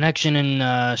miss my connection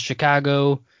in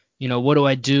Chicago. What do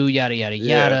I do? Yada, yada,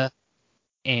 yada."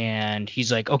 And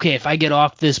he's like, "Okay, if I get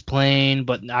off this plane,"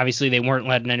 but obviously they weren't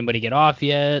letting anybody get off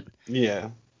yet.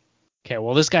 Yeah. Okay,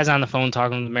 well, this guy's on the phone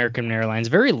talking with American Airlines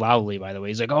very loudly, by the way.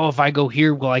 He's like, "Oh, if I go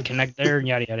here, will I connect there?" And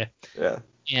yada, yada. Yeah.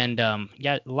 And, a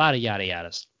lot of yada,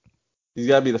 yadas. He's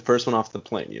got to be the first one off the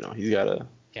plane, He's got to.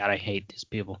 God, I hate these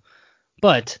people.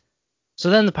 But,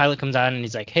 so then the pilot comes on and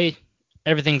he's like, "Hey,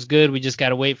 everything's good. We just got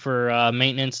to wait for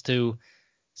maintenance to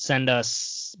send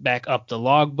us back up the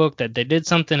logbook that they did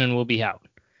something and we'll be out."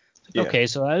 Yeah. Okay,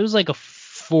 so it was like a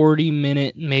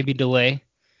 40-minute maybe delay.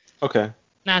 Okay.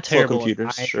 Not Slow terrible.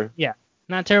 computers, sure. Yeah,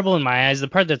 not terrible in my eyes. The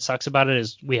part that sucks about it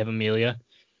is we have Amelia.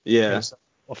 Yeah.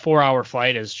 A 4-hour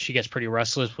flight is she gets pretty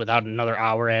restless without another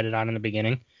hour added on in the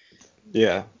beginning.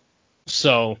 Yeah.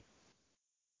 So,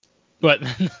 but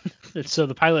so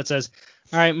the pilot says,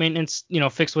 "All right, maintenance,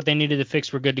 fix what they needed to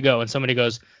fix. We're good to go." And somebody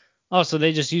goes, "Oh, so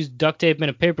they just used duct tape and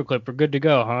a paperclip. We're good to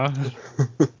go, huh?"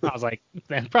 I was like,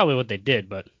 that's probably what they did,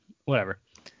 but whatever.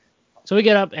 So we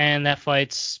get up, and that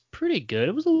flight's pretty good.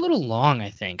 It was a little long, I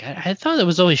think. I thought it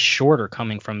was always shorter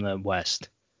coming from the west.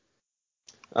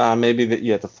 Maybe that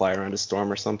you have to fly around a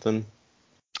storm or something.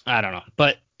 I don't know.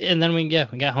 But and then we got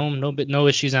home, no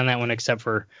issues on that one except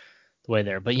for the way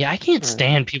there. But yeah, I can't All right.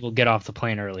 stand people get off the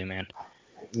plane early, man.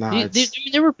 Nah,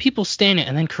 There were people standing,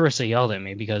 and then Carissa yelled at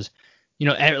me because,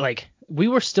 like we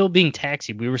were still being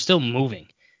taxied, we were still moving,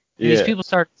 and these yeah, people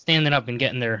started standing up and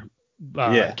getting their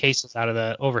yeah, cases out of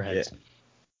the yeah. overheads.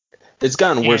 It's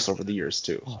gotten And worse over the years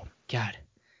too. oh God,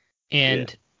 Yeah.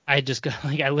 and I just got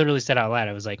like I literally said out loud,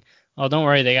 I was like, oh don't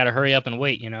worry, they got to hurry up and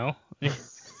wait,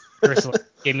 Carissa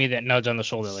gave me that nudge on the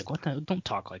shoulder, like what the, don't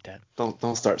talk like that.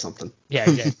 Don't start something. Yeah,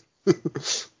 exactly.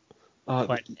 uh,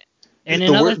 But and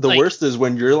another the like worst is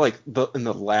when you're like in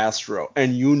the last row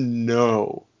and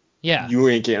yeah, you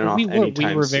ain't getting off we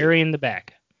anytime were soon. very in the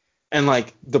back. And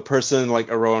like the person like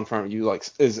a row in front of you like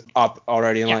is up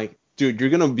already and Yeah. like, dude,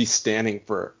 you're gonna be standing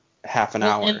for half an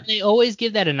Well, and hour. they always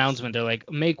give that announcement. They're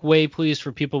like, make way, please,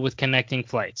 for people with connecting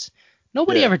flights.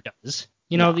 Nobody Yeah. ever does.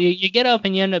 No. You get up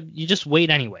and you just wait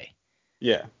anyway.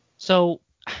 Yeah. So,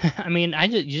 I mean,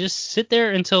 you just sit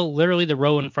there until literally the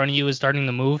row in front of you is starting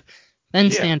to move, then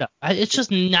Yeah. stand up. It's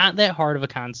just not that hard of a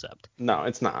concept. No,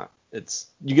 it's not. It's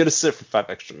you gotta sit for 5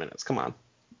 extra minutes. Come on.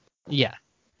 Yeah.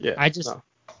 Yeah. I just, No.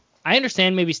 I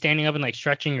understand maybe standing up and like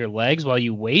stretching your legs while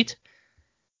you wait.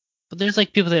 But there's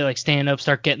like people that like stand up,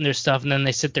 start getting their stuff, and then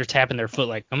they sit there tapping their foot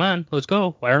like, come on, let's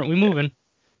go. Why aren't we Yeah. moving?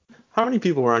 How many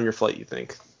people were on your flight, you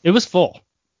think? It was full.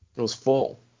 It was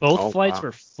full. Both Oh flights wow.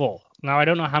 were full. Now I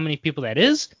don't know how many people that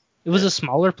is. It was Yeah. a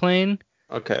smaller plane.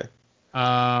 Okay.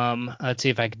 Let's see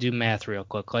if I could do math real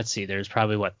quick. Let's see. There's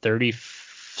probably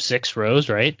 36 rows,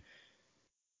 right?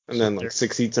 And So then like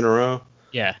 6 seats in a row,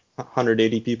 yeah,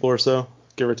 180 people or so,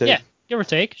 give or yeah, take. give or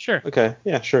take, sure. Okay.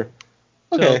 Yeah. Sure.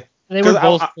 So Okay. they were Because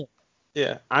both full.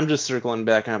 yeah, I'm just circling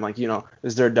back and I'm like,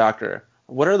 is there a doctor?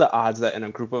 What are the odds that in a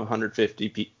group of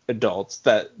 150 adults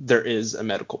that there is a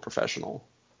medical professional?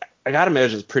 I gotta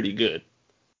imagine it's pretty good.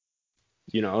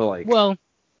 Like Well,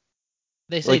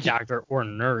 they say like doctor or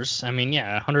nurse. I mean, yeah,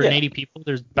 yeah, 180 people.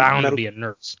 There's bound to be medical a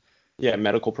nurse. yeah,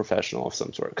 medical professional of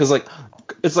some sort. Because like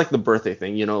it's like the birthday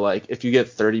thing, like if you get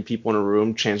 30 people in a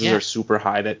room, chances Yeah. are super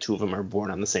high that 2 of them are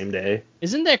born on the same day.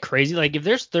 Isn't that crazy? Like if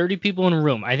there's 30 people in a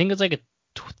room, I think it's like a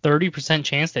 30%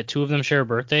 chance that 2 of them share a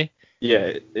birthday. Yeah,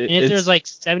 And if there's like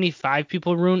 75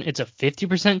 people in a room, it's a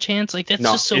 50% chance. Like that's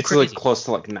no, just so it's crazy. like close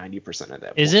to like 90% at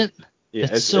that Is point. it? Yeah,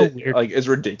 That's so weird. like it's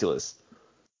ridiculous.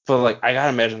 But like I gotta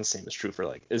imagine the same is true for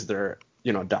like, is there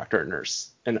a doctor or nurse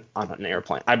on an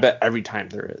airplane? I bet every time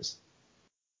there is.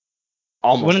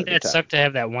 Almost Wouldn't every that time. suck to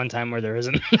have that one time where there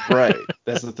isn't? Right.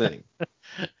 That's the thing.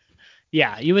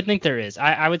 Yeah, you would think there is.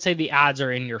 I would say the odds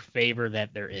are in your favor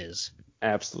that there is.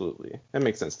 Absolutely. That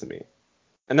makes sense to me.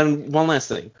 And then one last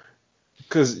thing,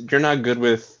 because you're not good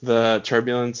with the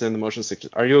turbulence and the motion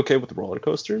sickness. Are you okay with roller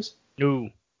coasters? No.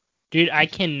 Dude, I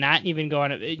cannot even go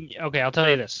on it. Okay, I'll tell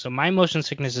you this. So my motion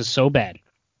sickness is so bad.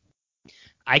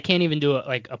 I can't even do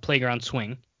like a playground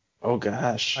swing. Oh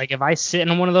gosh. Like if I sit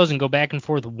in one of those and go back and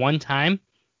forth one time,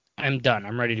 I'm done.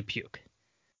 I'm ready to puke.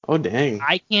 Oh dang.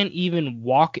 I can't even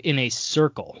walk in a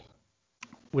circle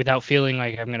without feeling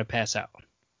like I'm gonna pass out.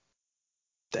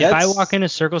 If I walk That's in a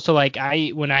circle, so like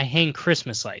when I hang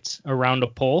Christmas lights around a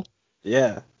pole,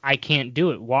 yeah. I can't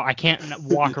do it. I can't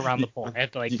walk around the pole. I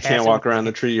have to like You pass can't it with walk my around the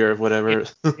hand. tree or whatever.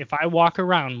 If I walk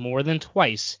around more than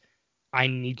twice, I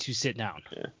need to sit down.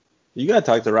 Yeah. You gotta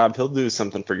talk to Rob. He'll do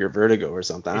something for your vertigo or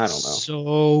something. I It's don't know.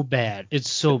 so bad. It's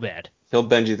so bad. He'll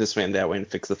bend you this way and that way and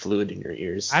fix the fluid in your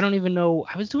ears. I don't even know.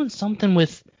 I was doing something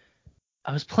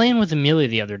I was playing with Amelia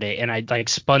the other day, and I like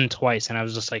spun twice, and I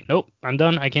was just like, nope, I'm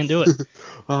done. I can't do it.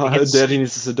 Daddy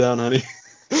needs to sit down, honey.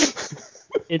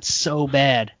 It's so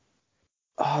bad.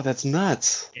 Oh, that's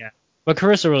nuts. Yeah. But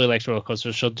Carissa really likes roller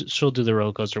coasters. She'll do the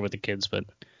roller coaster with the kids, but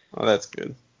Oh, that's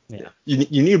good. yeah.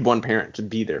 You need one parent to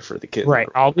be there for the kids. Right.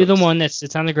 I'll be the one that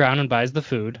sits on the ground and buys the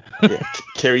food. Yeah,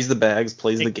 carries the bags,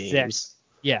 plays the Exactly. games.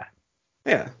 Yeah.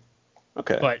 Yeah.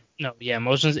 Okay. But no, yeah,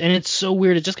 emotions, and it's so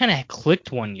weird. It just kind of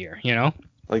clicked one year,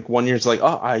 Like one year it's like,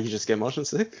 you just get motion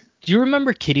sick. Do you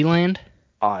remember Kittyland?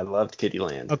 Oh, I loved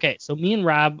Kittyland. Okay, so me and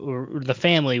Rob, or the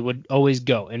family, would always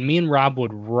go, and me and Rob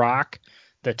would rock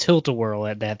the tilt-a-whirl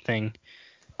at that thing.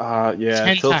 Yeah,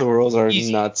 10 tilt-a-whirls are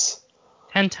easy. nuts.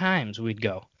 10 times we'd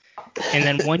go. And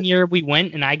then one year we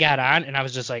went, and I got on, and I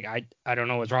was just like, I don't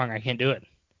know what's wrong. I can't do it.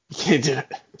 You can't do it.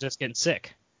 I'm just getting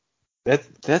sick.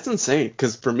 That's insane.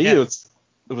 Because for me, Yeah. it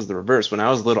was the reverse. When I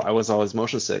was little, I was always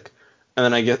motion sick. And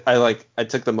then I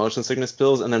took the motion sickness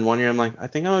pills, and then one year I'm like, I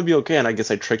think I'm gonna be okay, and I guess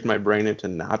I tricked my brain into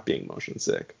not being motion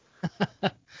sick.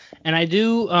 And I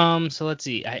do, so let's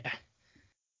see.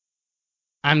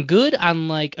 I'm good on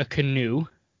like a canoe.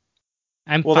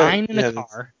 I'm fine in a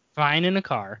car. fine in a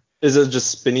car. Is it just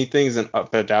spinny things and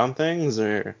up and down things,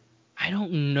 or? I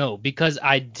don't know because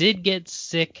I did get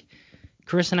sick.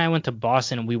 Chris and I went to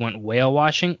Boston and we went whale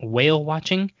watching,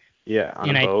 Yeah, on a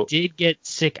and I boat. did get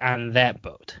sick on that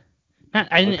boat.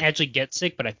 I didn't Okay. actually get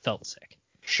sick, but I felt sick.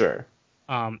 Sure.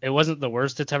 It wasn't the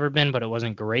worst it's ever been, but it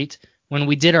wasn't great. When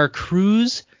we did our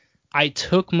cruise, I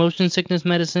took motion sickness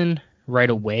medicine right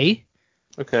away.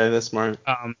 Okay, that's smart.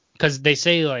 Because they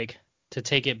say like to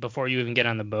take it before you even get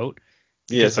on the boat,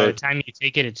 Yeah, because by so the time you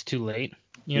take it, it's too late.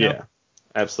 You know. yeah,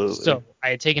 absolutely. So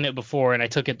I had taken it before and I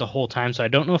took it the whole time. So I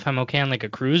don't know if I'm okay on like a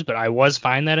cruise, but I was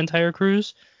fine that entire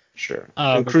cruise. Sure.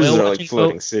 And The cruises whale are like watching boat,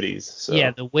 floating cities,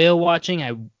 yeah, so the whale watching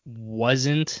I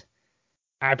wasn't.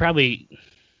 I probably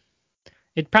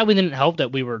It probably didn't help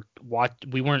that we weren't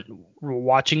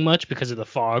watching much because of the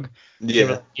fog. They were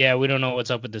yeah. like, yeah, we don't know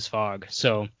what's up with this fog.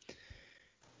 So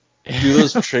Do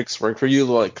those tricks work for you?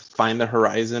 Like find the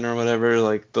horizon or whatever?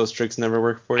 Like those tricks never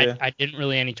work for you? I didn't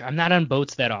really I'm not on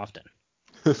boats that often.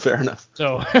 Fair enough.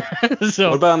 So What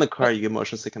so about in the car? You get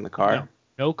motion sick in the no, car?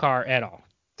 no car at all.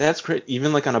 That's great.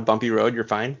 Even like on a bumpy road, you're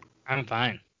fine. I'm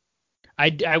fine.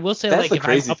 I will say That's like the if I'm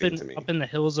crazy thing to up me. in the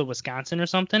hills of Wisconsin or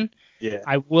something, Yeah.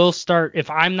 I will start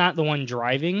if I'm not the one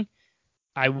driving,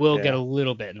 I will get Yeah. a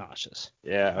little bit nauseous.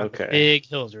 Yeah. On the Okay. big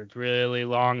hills where it's really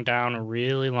long down or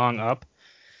really long up,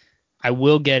 I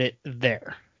will get it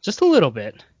there. Just a little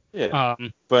bit. Yeah.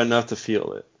 Um, But enough to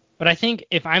feel it. but I think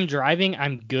if I'm driving,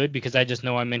 I'm good because I just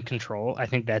know I'm in control. I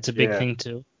think that's a big Yeah. thing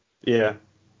too. Yeah.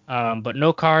 But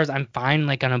no cars, I'm fine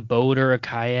like on a boat or a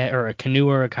kayak or a canoe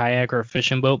or a kayak or a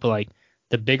fishing boat, but like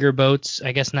the bigger boats,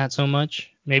 I guess not so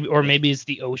much. Maybe it's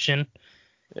the ocean.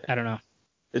 Yeah. I don't know.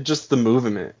 It's just the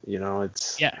movement, you know.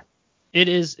 It's Yeah, it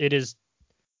is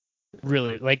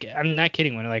really like I'm not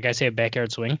kidding when like I say a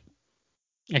backyard swing,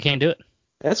 I can't do it.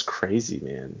 that's crazy,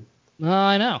 man. No,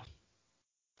 I know.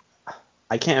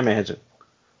 I can't imagine.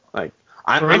 Like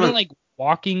Or I'm even a, like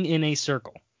walking in a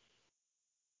circle.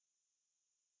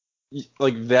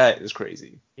 like that is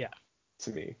crazy Yeah.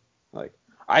 to me. Like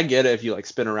I get it if you like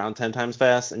spin around 10 times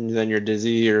fast and then you're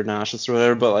dizzy or nauseous or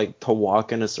whatever, but like to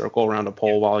walk in a circle around a Yeah.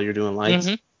 pole while you're doing lights,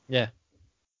 Yeah.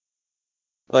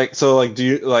 like so like do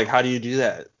you like how do you do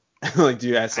that? Like do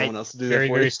you ask I someone else to do that very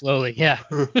for you? very slowly. Yeah.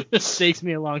 It takes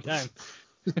me a long time.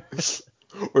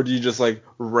 Or do you just like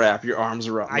wrap your arms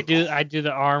around the pole? I do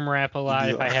the arm wrap a You lot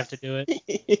do if I have to do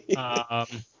it. that.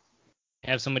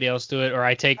 Have somebody else do it, or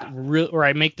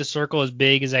I make the circle as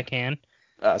big as I can.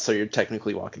 So you're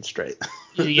technically walking straight.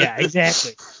 Yeah,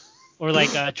 exactly. Or like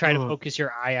try to Oh, focus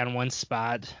your eye on one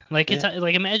spot. Like it's yeah.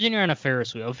 like imagine you're on a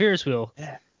Ferris wheel. Ferris wheel.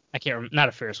 Yeah. I can't. Not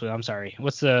a Ferris wheel. I'm sorry.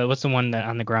 What's the one that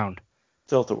on the ground?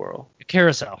 Tilt-a-whirl. A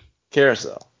carousel.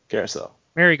 Carousel. Carousel.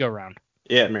 Merry-go-round.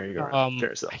 Yeah, merry-go-round.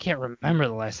 Carousel. I can't remember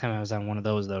the last time I was on one of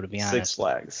those though, to be Six honest.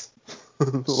 Flags.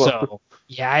 So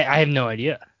yeah, I have no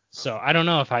idea. So I don't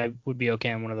know if I would be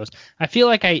okay on one of those. I feel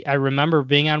like I remember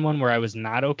being on one where I was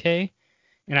not okay,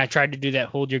 and I tried to do that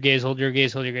hold your gaze, hold your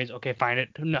gaze, hold your gaze. Okay, find it.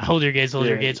 No, hold your gaze, hold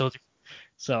your Yeah. gaze, hold your.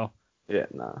 So Yeah,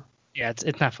 nah. yeah,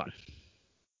 it's not fun.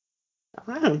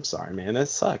 I'm sorry, man. That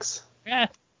sucks. Yeah,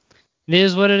 it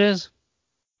is what it is.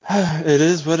 It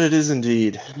is what it is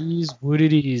indeed. It is what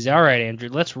it is. All right, Andrew,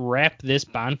 let's wrap this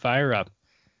bonfire up.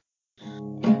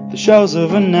 The show's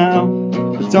over now,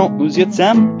 but don't lose your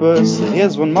temper. So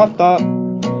here's one more thought.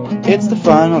 It's the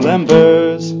final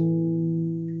embers.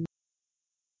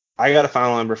 I got a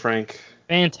final number, Frank,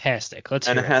 Fantastic. Let's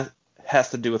and hear it it. has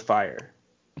to do with fire,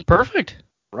 Perfect.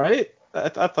 right? I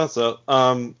thought so.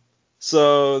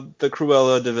 So the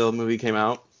Cruella de Vil movie came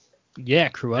out, Yeah,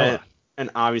 and Cruella.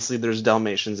 obviously there's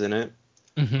Dalmatians in it.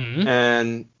 Mm-hmm.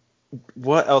 And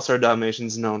what else are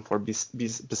Dalmatians known for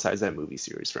besides that movie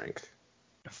series, Frank?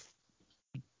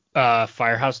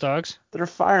 Firehouse Dogs. They're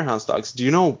firehouse dogs. Do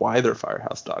you know why they're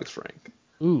firehouse dogs, Frank?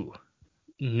 Ooh,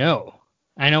 no.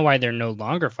 I know why they're no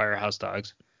longer Firehouse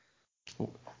Dogs. Oh,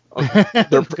 Go it's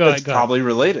ahead, go ahead. probably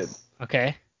related.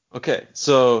 Okay. Okay,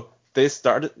 so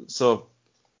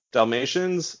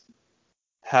Dalmatians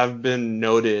have been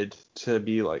noted to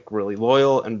be like really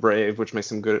loyal and brave, which makes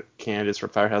them good candidates for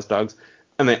firehouse dogs.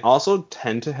 And they also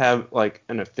tend to have like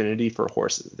an affinity for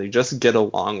horses. They just get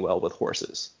along well with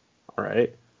horses. All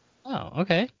right. Oh,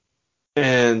 okay.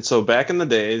 And so back in the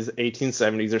days,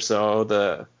 1870s or so,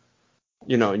 the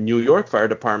New York Fire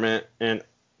Department and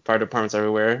fire departments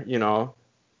everywhere,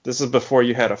 this is before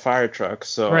you had a fire truck.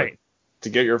 So Right. to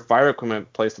get your fire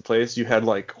equipment place to place, you had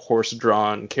like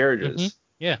horse-drawn Mm-hmm. carriages.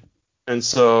 Yeah. And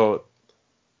so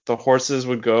the horses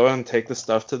would go and take the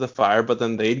stuff to the fire, but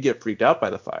then they'd get freaked out by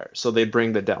the fire. So they'd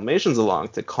bring the Dalmatians along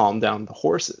to calm down the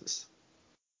horses.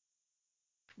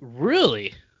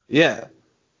 Really? Yeah.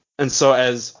 And so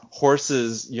as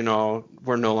horses,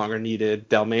 were no longer needed,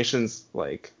 Dalmatians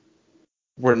like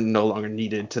were no longer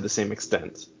needed to the same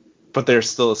extent, but they're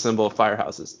still a symbol of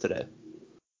firehouses today.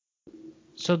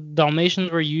 So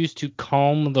Dalmatians were used to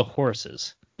calm the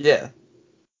horses. Yeah,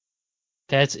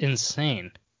 That's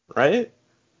insane. right?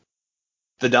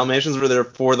 The Dalmatians were there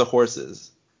for the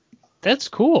horses. That's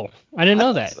cool. I didn't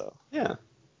know that. So, yeah.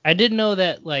 I did know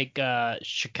that like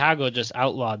Chicago just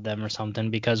outlawed them or something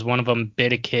because one of them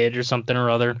bit a kid or something or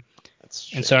other.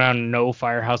 And so now no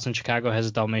firehouse in Chicago has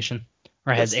a Dalmatian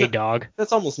or has a dog.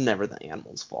 That's almost never the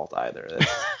animal's fault either.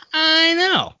 I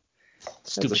know.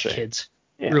 That's Stupid a shame. kids.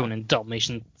 Yeah. Ruining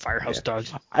Dalmatian firehouse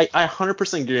dogs. I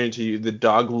 100% guarantee you the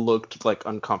dog looked like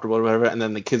uncomfortable or whatever, and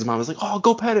then the kid's mom was like, "Oh,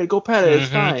 go pet it,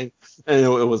 it's fine," and it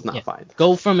was not fine.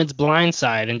 Go from its blind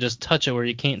side and just touch it where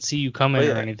you can't see you coming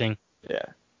or anything. Yeah.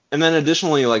 And then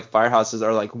additionally, like firehouses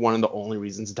are like one of the only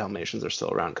reasons Dalmatians are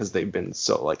still around because they've been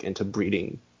so like into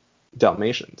breeding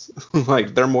Dalmatians.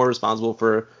 Like they're more responsible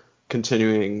for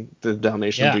continuing the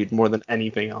Dalmatian breed more than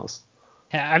anything else.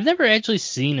 I've never actually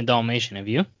seen a Dalmatian. Have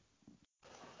you?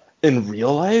 In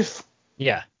real life?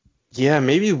 Yeah. Yeah,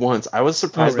 maybe once. I was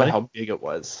surprised by how big it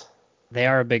was. They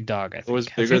are a big dog, I think. It was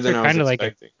bigger than I was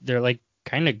expecting. They're like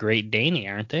kind of Great Dane,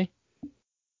 aren't they?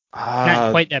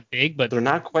 Not quite that big, but they're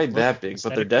not quite that big,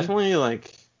 but they're definitely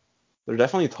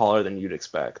taller than you'd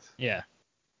expect. Yeah.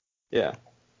 Yeah.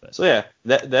 So yeah,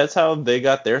 that's how they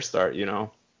got their start,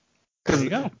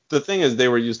 Because the thing is, they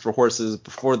were used for horses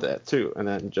before that too, and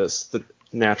then just the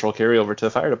natural carryover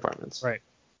to fire departments. Right.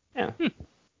 Yeah.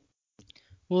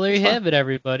 Well, there you have it,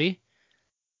 everybody.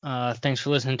 Thanks for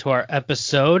listening to our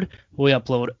episode. We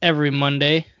upload every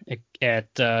Monday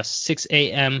at 6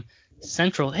 a.m.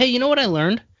 Central. Hey, you know what I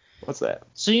learned? What's that?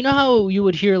 So you know how you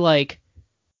would hear like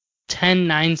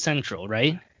 10-9 Central,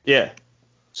 right? Yeah.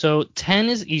 So 10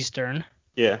 is Eastern.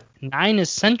 Yeah. 9 is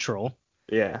Central.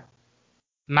 Yeah.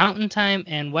 Mountain Time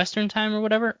and Western Time or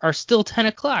whatever are still 10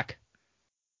 o'clock.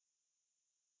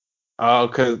 Oh,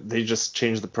 because they just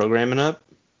changed the programming up?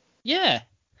 Yeah.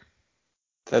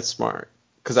 That's smart.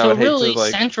 Because I would hate to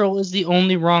like. Central is the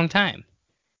only wrong time.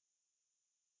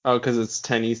 Oh, because it's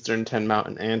 10 Eastern, 10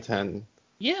 Mountain, and 10.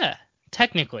 Yeah,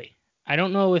 technically. I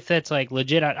don't know if that's like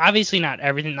legit. Obviously not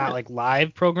everything, not like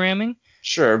live programming.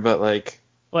 Sure, but like.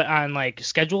 But on like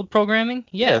scheduled programming,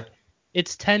 yeah.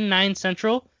 It's 10-9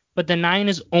 Central, but the 9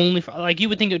 is only for, like you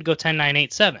would think it would go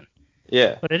 10-9-8-7.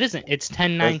 Yeah. But it isn't. It's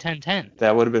 10-9-10-10.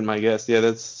 That would have been my guess. Yeah,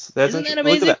 that's Isn't that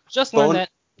amazing? Look at that. Just learned that.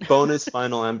 Bonus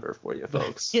final ember for you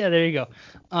folks. Yeah, there you go.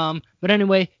 But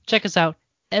anyway, check us out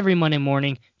every Monday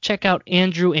morning. Check out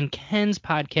Andrew and Ken's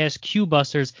podcast, Q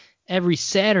Busters, every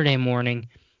Saturday morning.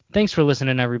 Thanks for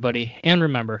listening, everybody. And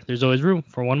remember, there's always room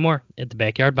for one more at the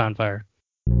Backyard Bonfire.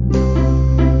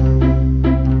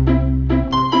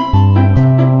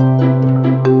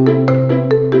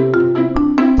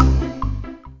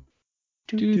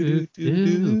 Do, do, do,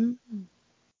 do.